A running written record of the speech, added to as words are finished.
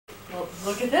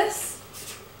Look at this.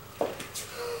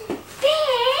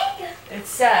 Big. It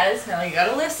says, now you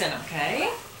gotta listen,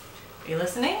 okay? Are you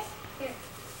listening?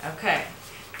 Yeah. Okay.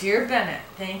 Dear Bennett,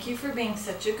 thank you for being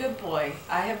such a good boy.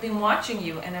 I have been watching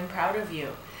you and I'm proud of you.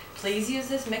 Please use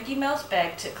this Mickey Mouse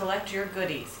bag to collect your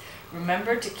goodies.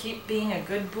 Remember to keep being a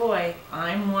good boy.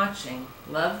 I'm watching.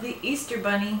 Love, the Easter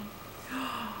Bunny.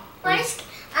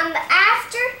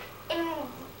 After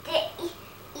the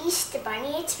Easter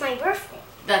Bunny, it's my birthday.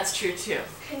 That's true too.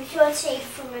 I'm so excited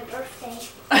for my birthday.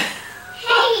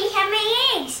 Hey, have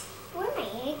my eggs. Where my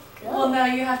eggs go? Well, now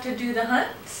you have to do the hunt.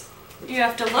 You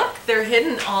have to look. They're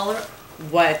hidden all around.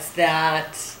 What's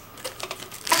that?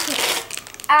 Okay.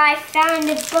 I found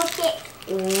a bucket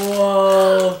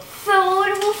Whoa.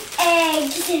 filled with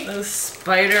eggs. A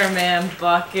Spider-Man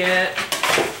bucket.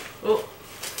 Oh,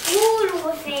 Filled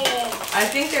with eggs. I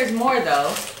think there's more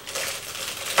though.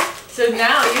 So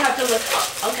now you have to look.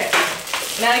 Oh, okay.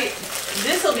 Now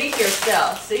this will be your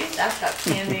cell. See, that's got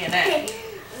candy and egg.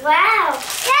 Wow.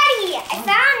 Daddy, I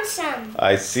found some.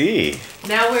 I see.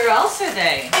 Now where else are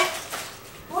they?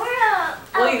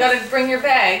 Well, you gotta bring your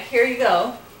bag. Here you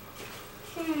go.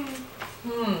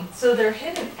 So they're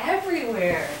hidden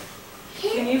everywhere.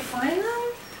 Can you find them?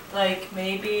 Like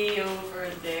maybe over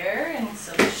there in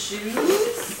some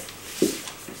shoes?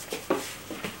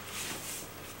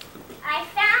 I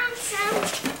found some.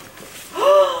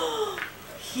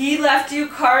 He left you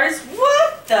cards?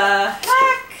 What the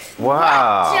heck?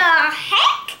 Wow. What the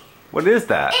heck What is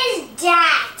that? is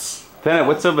that? Bennett,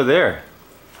 what's over there?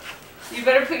 You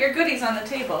better put your goodies on the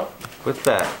table. What's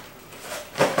that?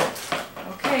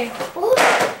 Okay. Oh,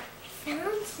 I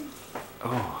found some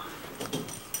Oh.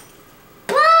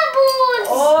 bubbles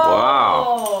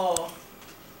Oh.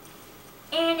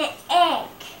 and an egg.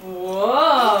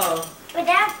 Whoa. But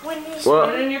that one is. Well-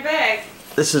 Put it in your bag.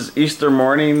 This is Easter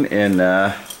morning in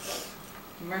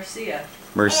Murcia.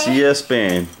 Murcia,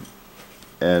 Spain.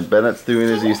 And Bennett's doing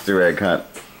his Easter egg hunt.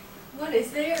 What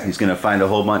is there? He's gonna find a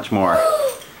whole bunch more.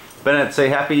 Bennett, say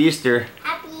Happy Easter.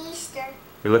 Happy Easter.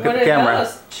 You look What at the are camera.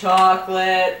 those?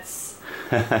 Chocolates.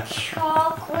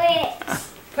 Chocolates.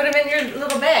 Put them in your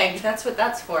little bag. That's what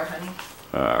that's for, honey.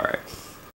 All right.